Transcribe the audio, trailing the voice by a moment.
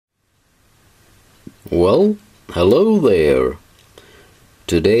Well, hello there.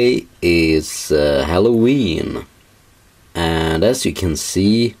 Today is Halloween, and as you can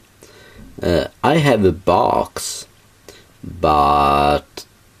see, I have a box, but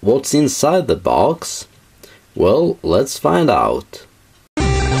what's inside the box? Well, let's find out.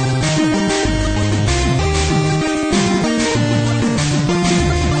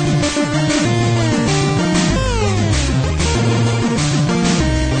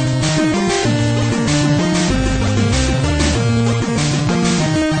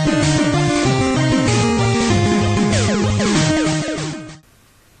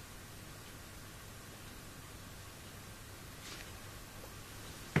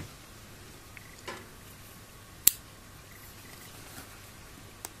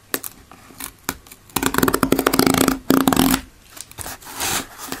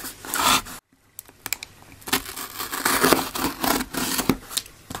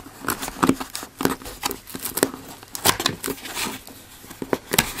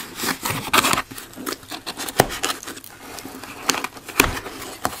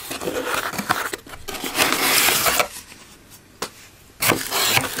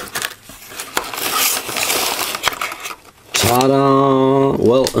 Ta-da!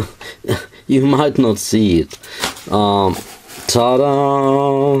 Well, you might not see it. Ta-da!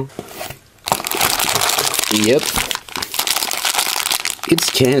 Yep, it's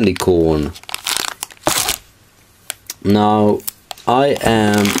candy corn. Now, I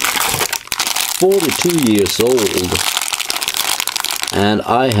am 42 years old, and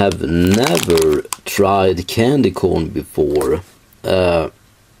I have never tried candy corn before.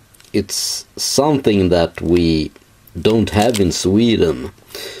 It's something that we don't have in Sweden,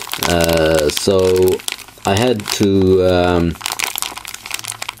 so I had to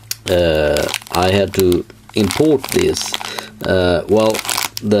import this. Well,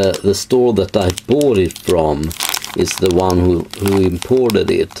 the store that I bought it from is the one who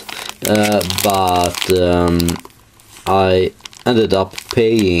imported it, but I ended up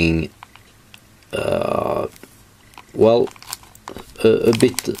paying well, a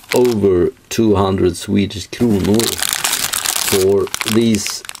bit over 200 Swedish kronor for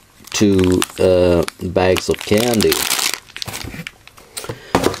these two bags of candy.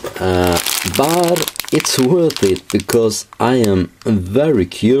 But it's worth it because I am very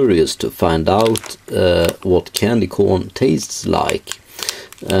curious to find out what candy corn tastes like.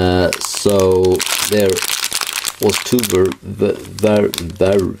 So there was two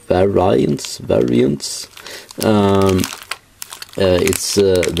variants. It's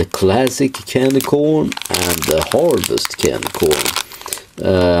the classic candy corn and the harvest candy corn.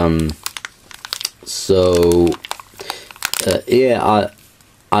 Yeah,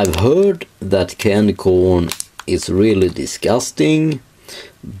 I've heard that candy corn is really disgusting,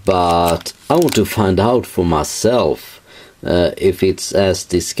 but I want to find out for myself if it's as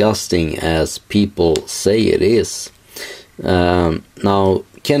disgusting as people say it is. Now,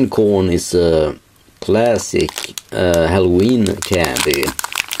 candy corn is a classic Halloween candy.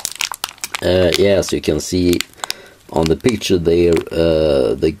 Yes, you can see on the picture there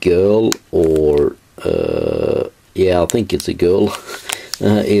the girl, or yeah, I think it's a girl,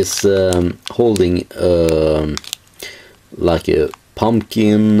 is holding like a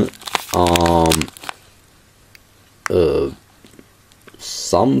pumpkin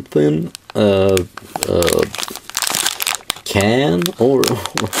something can or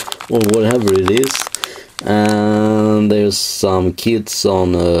whatever it is, and there's some kids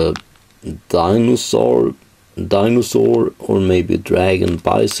on a dinosaur or maybe dragon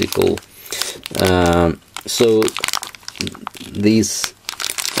bicycle. So these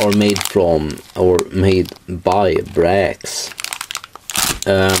are made from or made by Brax.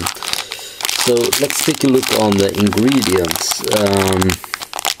 So let's take a look on the ingredients.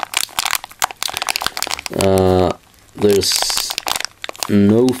 There's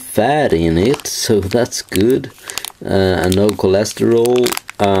no fat in it, so that's good, and no cholesterol,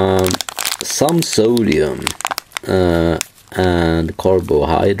 some sodium and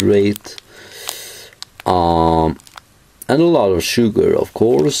carbohydrate, and a lot of sugar, of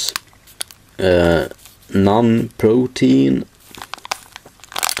course, non-protein,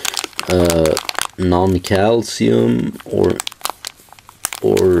 non-calcium, or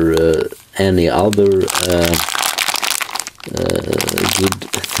any other good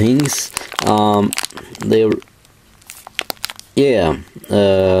things.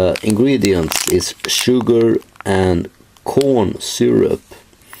 Ingredients is sugar and corn syrup,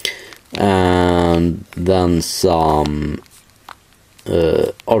 and then some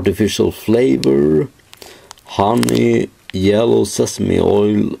artificial flavor, honey, yellow sesame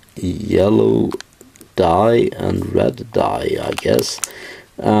oil, yellow dye and red dye, I guess.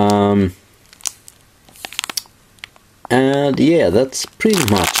 And yeah, that's pretty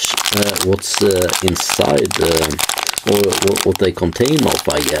much what's inside, or what they contain of,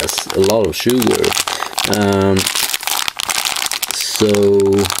 I guess. A lot of sugar. So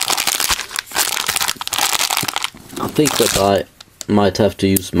I think that I might have to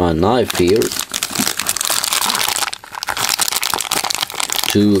use my knife here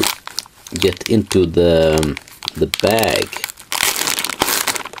to get into the bag.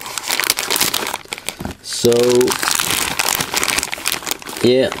 So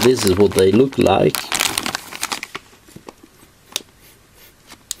yeah, this is what they look like.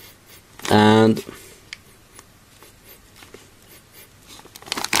 And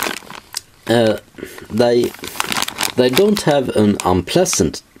they don't have an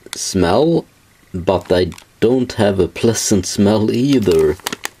unpleasant smell, but they don't have a pleasant smell either.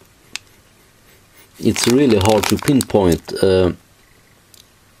 It's really hard to pinpoint.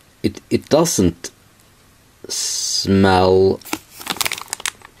 It doesn't smell.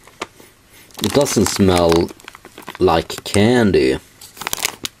 It doesn't smell like candy.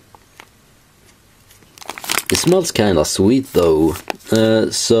 It smells kind of sweet though.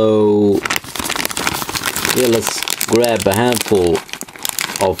 So yeah, let's grab a handful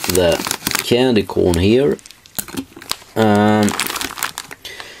of the candy corn here.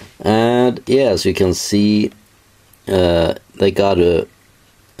 And yeah, as you can see, they got a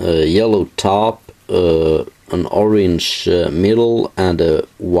yellow top, an orange middle, and a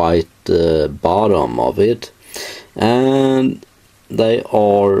white bottom of it, and they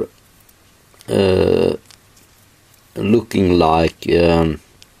are looking like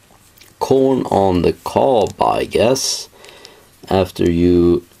corn on the cob, I guess. After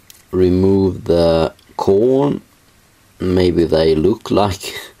you remove the corn, maybe they look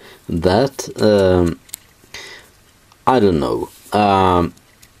like that. I don't know.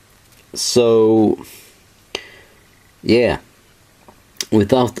 So yeah,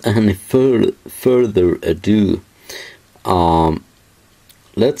 without any further ado,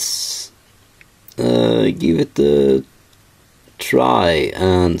 let's give it a try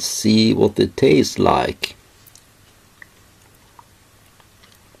and see what it tastes like.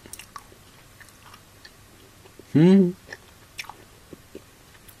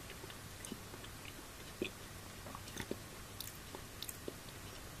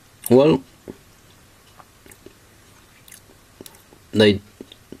 Well, they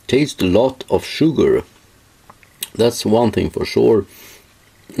taste a lot of sugar. That's one thing for sure.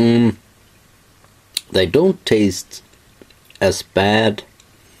 They don't taste as bad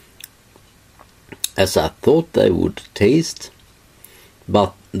as I thought they would taste,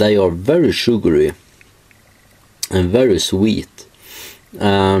 but they are very sugary and very sweet.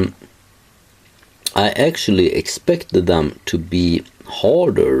 I actually expected them to be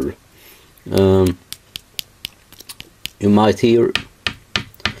harder. You might hear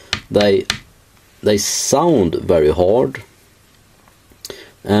they sound very hard,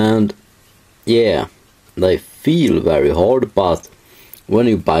 and yeah, they feel very hard, but when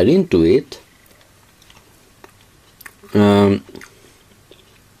you bite into it,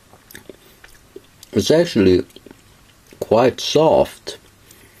 it's actually quite soft.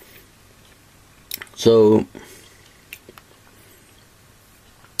 So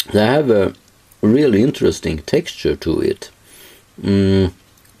they have a really interesting texture to it.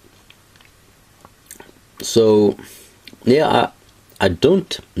 So yeah, I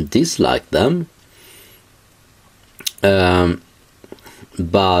don't dislike them,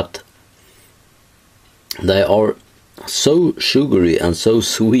 but they are so sugary and so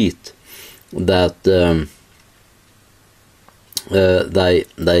sweet that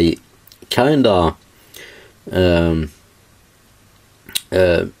they kinda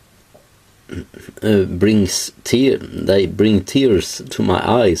bring tears to my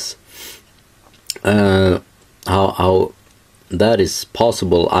eyes. How that is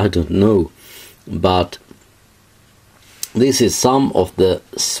possible, I don't know, but this is some of the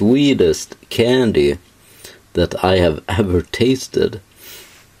sweetest candy that I have ever tasted.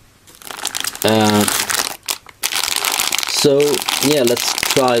 So yeah, let's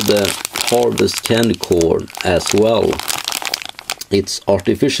try the hardest candy corn as well. It's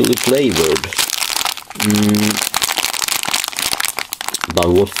artificially flavored. But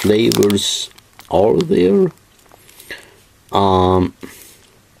what flavors are there?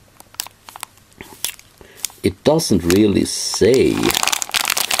 It doesn't really say,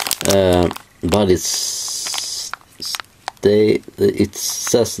 but it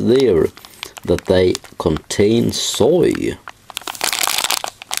says there that they contain soy.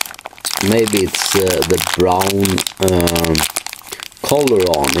 maybe it's the brown color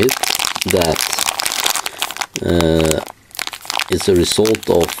on it that is a result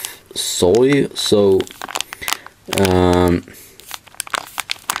of soy. So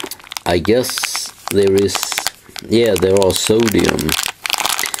I guess there is, yeah, there are sodium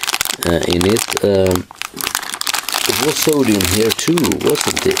in it. It was sodium here too,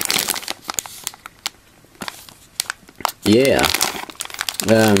 wasn't it? Yeah.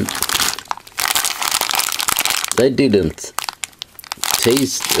 They didn't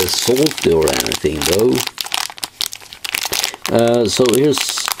taste salty or anything though. So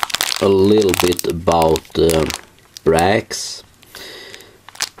here's a little bit about Brax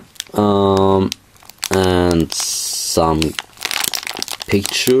and some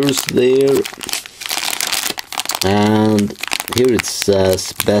pictures there, and here it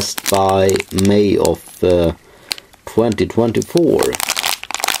says best by May of 2024,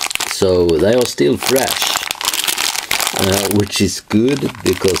 so they are still fresh, which is good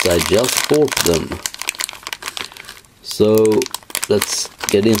because I just bought them. So let's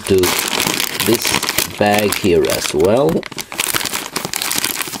get into this bag here as well,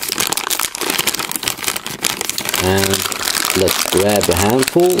 and let's grab a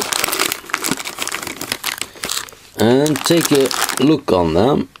handful and take a look on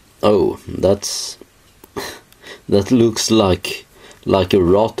them. Oh, that looks like a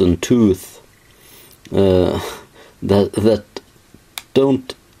rotten tooth. That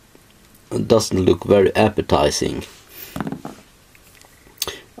doesn't look very appetizing.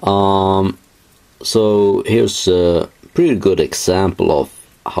 So here's a pretty good example of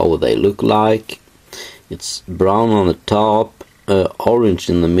how they look like. It's brown on the top, orange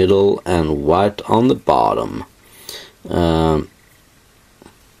in the middle, and white on the bottom. They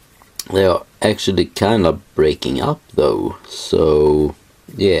are actually kind of breaking up though, so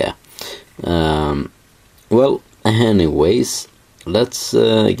yeah. Well, anyways, let's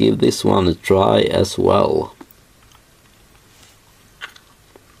give this one a try as well.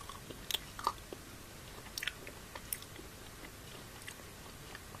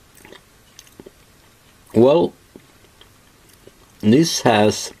 Well, this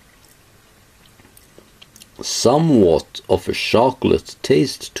has somewhat of a chocolate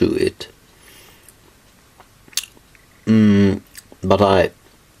taste to it, but I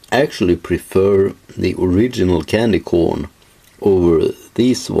actually prefer the original candy corn over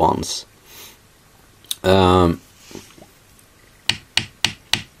these ones. Yeah,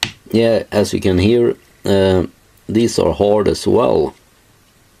 as you can hear, these are hard as well,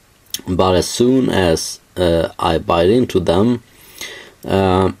 but as soon as I bite into them,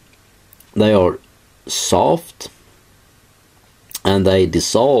 they are soft and they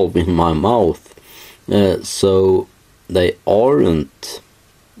dissolve in my mouth, so they aren't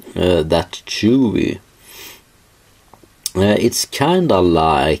that chewy. It's kinda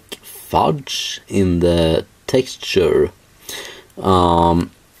like fudge in the texture.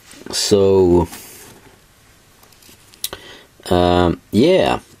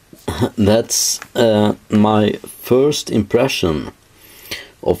 Yeah, that's my first impression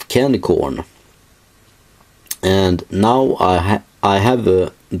of candy corn, and now I have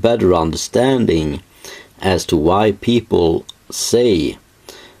a better understanding as to why people say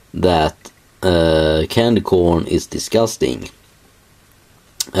that candy corn is disgusting.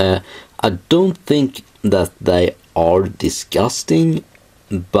 I don't think that they are disgusting,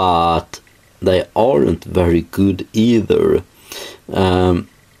 but they aren't very good either.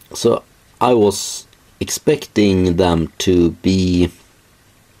 So I was expecting them to be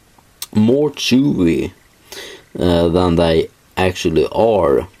more chewy than they actually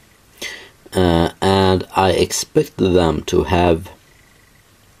are, and I expected them to have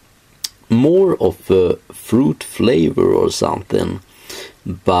more of a fruit flavor or something,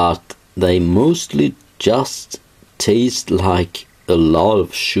 but they mostly just taste like a lot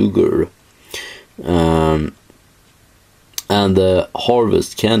of sugar. And the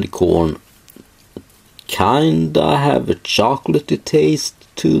Harvest candy corn kinda have a chocolatey taste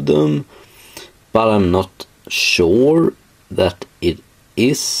to them, but I'm not sure that it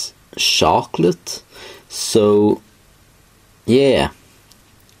is chocolate. So yeah,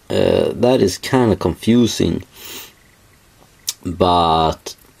 that is kind of confusing,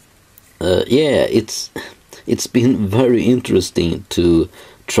 but yeah, it's been very interesting to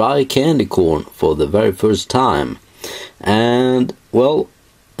try candy corn for the very first time. And well,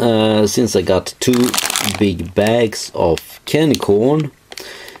 since I got 2 big bags of candy corn,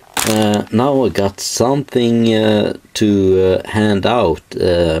 now I got something to hand out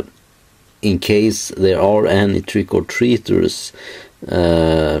in case there are any trick-or-treaters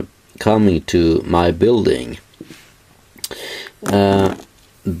coming to my building.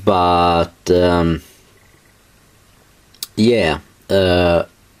 But yeah,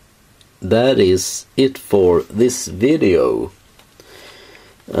 that is it for this video,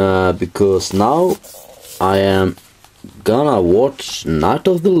 because now I am gonna watch Night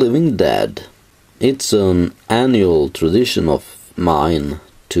of the Living Dead. It's an annual tradition of mine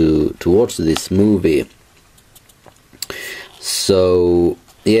to watch this movie. So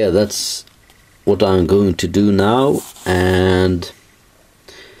yeah, that's what I'm going to do now, and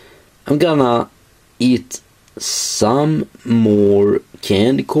I'm gonna eat some more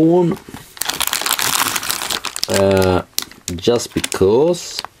candy corn, just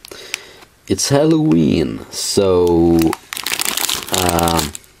because it's Halloween. So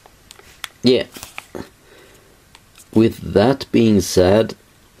yeah, with that being said,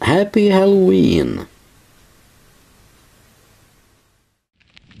 happy Halloween.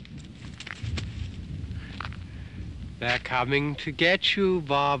 They're coming to get you,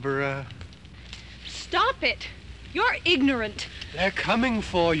 Barbara. Stop it! You're ignorant. They're coming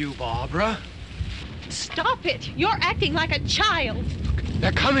for you, Barbara. Stop it! You're acting like a child.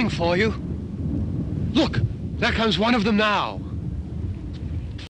 They're coming for you. Look, there comes one of them now.